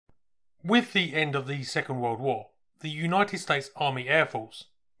With the end of the Second World War, the United States Army Air Force,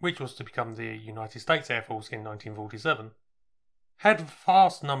 which was to become the United States Air Force in 1947, had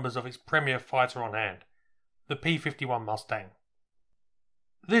vast numbers of its premier fighter on hand, the P-51 Mustang.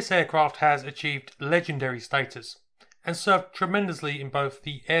 This aircraft has achieved legendary status and served tremendously in both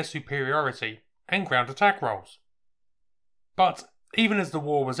the air superiority and ground attack roles. But even as the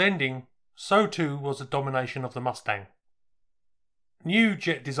war was ending, so too was the domination of the Mustang. New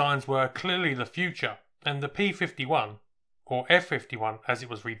jet designs were clearly the future, and the P-51, or F-51 as it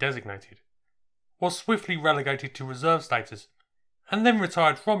was redesignated, was swiftly relegated to reserve status and then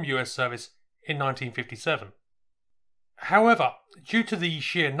retired from US service in 1957. However, due to the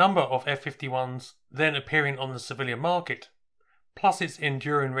sheer number of F-51s then appearing on the civilian market, plus its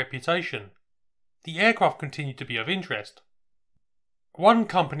enduring reputation, the aircraft continued to be of interest. One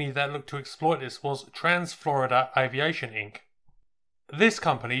company that looked to exploit this was Trans-Florida Aviation Inc. This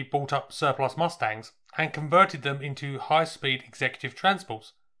company bought up surplus Mustangs and converted them into high-speed executive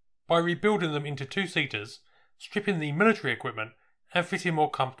transports by rebuilding them into two-seaters, stripping the military equipment and fitting more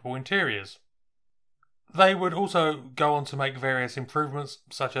comfortable interiors. They would also go on to make various improvements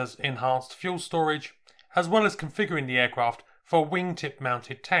such as enhanced fuel storage, as well as configuring the aircraft for wingtip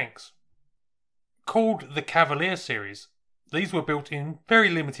mounted tanks. Called the Cavalier series, these were built in very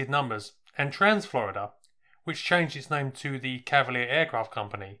limited numbers, and Trans-Florida, which changed its name to the Cavalier Aircraft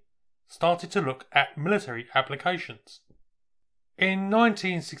Company, started to look at military applications. In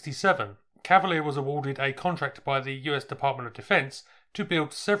 1967, Cavalier was awarded a contract by the US Department of Defense to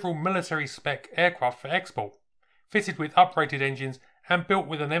build several military-spec aircraft for export, fitted with uprated engines and built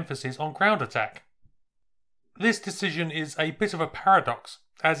with an emphasis on ground attack. This decision is a bit of a paradox,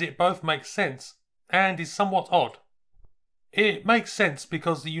 as it both makes sense and is somewhat odd. It makes sense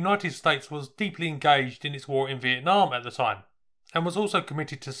because the United States was deeply engaged in its war in Vietnam at the time, and was also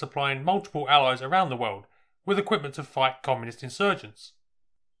committed to supplying multiple allies around the world with equipment to fight communist insurgents.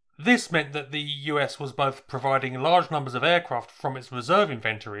 This meant that the US was both providing large numbers of aircraft from its reserve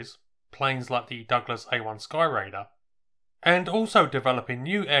inventories, planes like the Douglas A-1 Skyraider, and also developing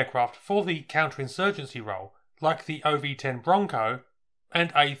new aircraft for the counterinsurgency role like the OV-10 Bronco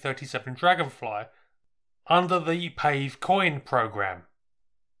and A-37 Dragonfly under the PAVE-COIN program.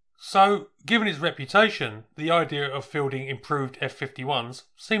 So, given its reputation, the idea of fielding improved F-51s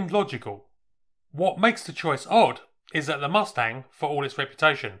seemed logical. What makes the choice odd is that the Mustang, for all its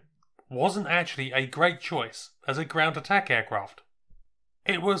reputation, wasn't actually a great choice as a ground attack aircraft.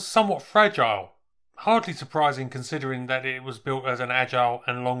 It was somewhat fragile, hardly surprising considering that it was built as an agile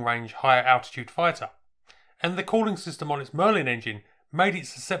and long-range higher altitude fighter, and the cooling system on its Merlin engine made it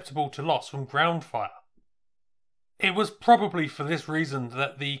susceptible to loss from ground fire. It was probably for this reason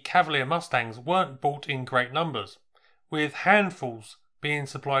that the Cavalier Mustangs weren't bought in great numbers, with handfuls being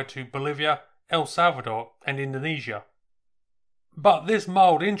supplied to Bolivia, El Salvador and Indonesia. But this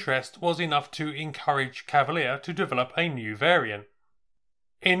mild interest was enough to encourage Cavalier to develop a new variant.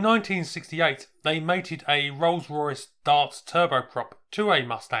 In 1968, they mated a Rolls-Royce Darts turboprop to a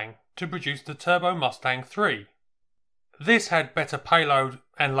Mustang to produce the Turbo Mustang III. This had better payload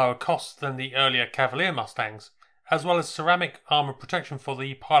and lower costs than the earlier Cavalier Mustangs, as well as ceramic armour protection for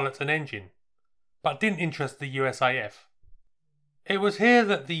the pilot and engine, but didn't interest the USAF. It was here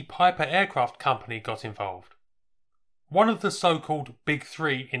that the Piper Aircraft Company got involved. One of the so-called Big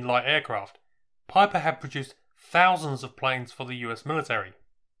Three in light aircraft, Piper had produced thousands of planes for the US military.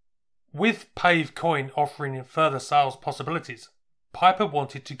 With PAVE-COIN offering further sales possibilities, Piper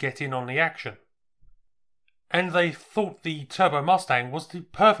wanted to get in on the action. And they thought the Turbo Mustang was the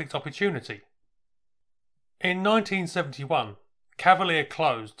perfect opportunity. In 1971, Cavalier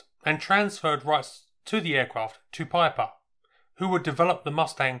closed and transferred rights to the aircraft to Piper, who would develop the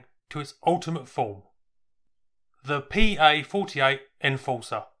Mustang to its ultimate form, the PA-48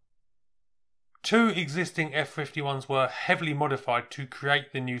 Enforcer. Two existing F-51s were heavily modified to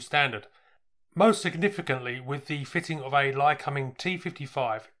create the new standard, most significantly with the fitting of a Lycoming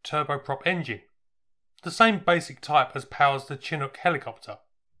T-55 turboprop engine, the same basic type as powers the Chinook helicopter.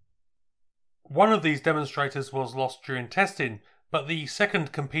 One of these demonstrators was lost during testing, but the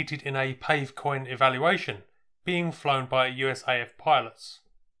second competed in a PAVE-COIN evaluation, being flown by USAF pilots.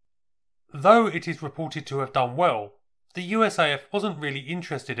 Though it is reported to have done well, the USAF wasn't really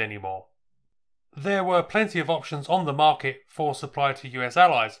interested anymore. There were plenty of options on the market for supply to US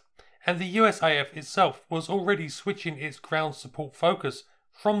allies, and the USAF itself was already switching its ground support focus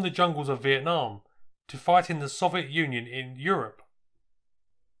from the jungles of Vietnam to fighting the Soviet Union in Europe.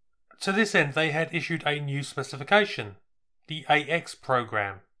 To this end, they had issued a new specification, the AX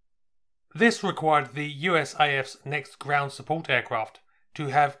program. This required the USAF's next ground support aircraft to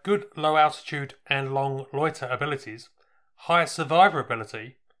have good low altitude and long loiter abilities, high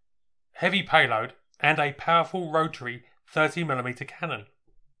survivability, heavy payload, and a powerful rotary 30mm cannon.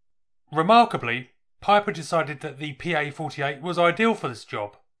 Remarkably, Piper decided that the PA-48 was ideal for this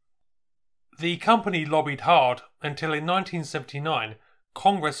job. The company lobbied hard until in 1979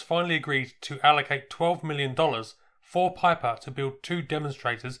 Congress finally agreed to allocate $12 million for Piper to build 2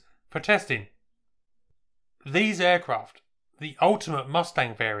 demonstrators for testing. These aircraft, the ultimate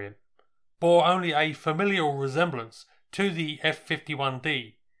Mustang variant, bore only a familial resemblance to the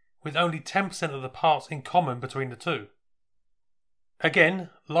F-51D, with only 10% of the parts in common between the two. Again,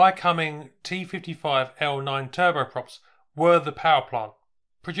 Lycoming T-55 L9 turboprops were the power plant,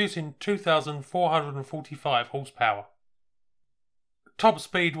 producing 2,445 horsepower. Top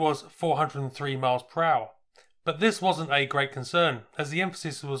speed was 403 miles per hour, but this wasn't a great concern as the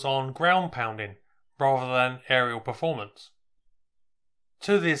emphasis was on ground pounding rather than aerial performance.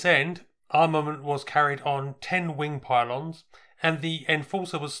 To this end, armament was carried on 10 wing pylons, and the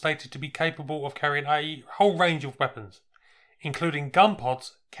Enforcer was stated to be capable of carrying a whole range of weapons, including gun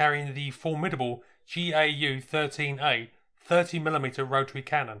pods carrying the formidable GAU-13A 30mm rotary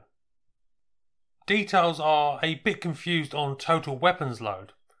cannon. Details are a bit confused on total weapons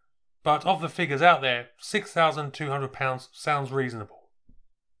load, but of the figures out there, 6,200 pounds sounds reasonable.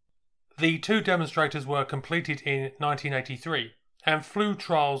 The 2 demonstrators were completed in 1983 and flew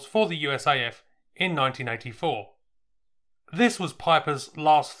trials for the USAF in 1984. This was Piper's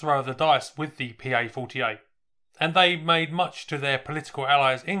last throw of the dice with the PA-48, and they made much to their political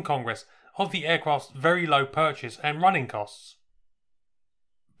allies in Congress of the aircraft's very low purchase and running costs.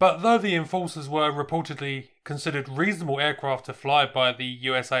 But though the Enforcers were reportedly considered reasonable aircraft to fly by the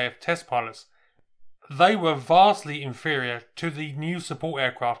USAF test pilots, they were vastly inferior to the new support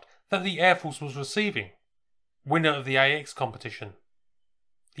aircraft that the Air Force was receiving, winner of the AX competition,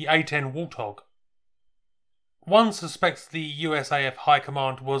 the A-10 Warthog. One suspects the USAF High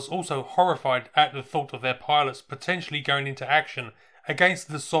Command was also horrified at the thought of their pilots potentially going into action against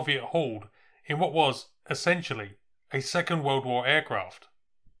the Soviet horde in what was, essentially, a Second World War aircraft.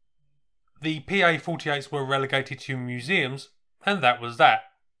 The PA-48s were relegated to museums, and that was that.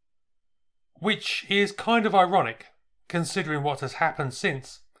 Which is kind of ironic, considering what has happened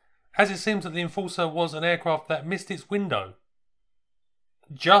since, as it seems that the Enforcer was an aircraft that missed its window.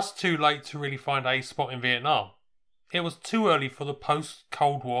 Just too late to really find a spot in Vietnam. It was too early for the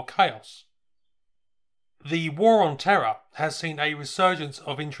post-Cold War chaos. The War on Terror has seen a resurgence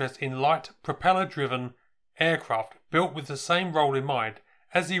of interest in light, propeller-driven aircraft built with the same role in mind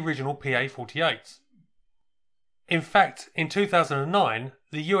as the original PA-48s. In fact, in 2009,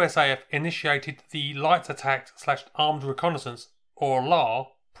 the USAF initiated the Light Attack/Armed Reconnaissance, or LAR,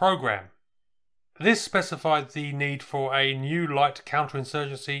 program. This specified the need for a new light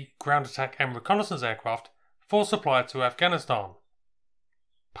counterinsurgency, ground attack and reconnaissance aircraft for supply to Afghanistan.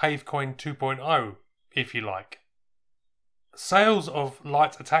 Pavecoin 2.0, if you like. Sales of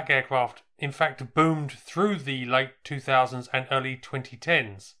light attack aircraft in fact boomed through the late 2000s and early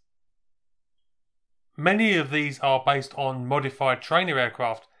 2010s. Many of these are based on modified trainer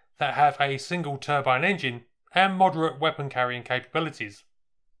aircraft that have a single turbine engine and moderate weapon carrying capabilities.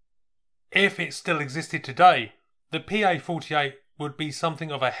 If it still existed today, the PA-48 would be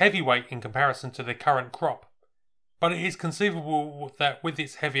something of a heavyweight in comparison to the current crop, but it is conceivable that with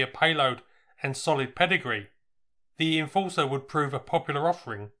its heavier payload and solid pedigree, the Enforcer would prove a popular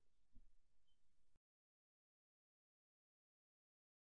offering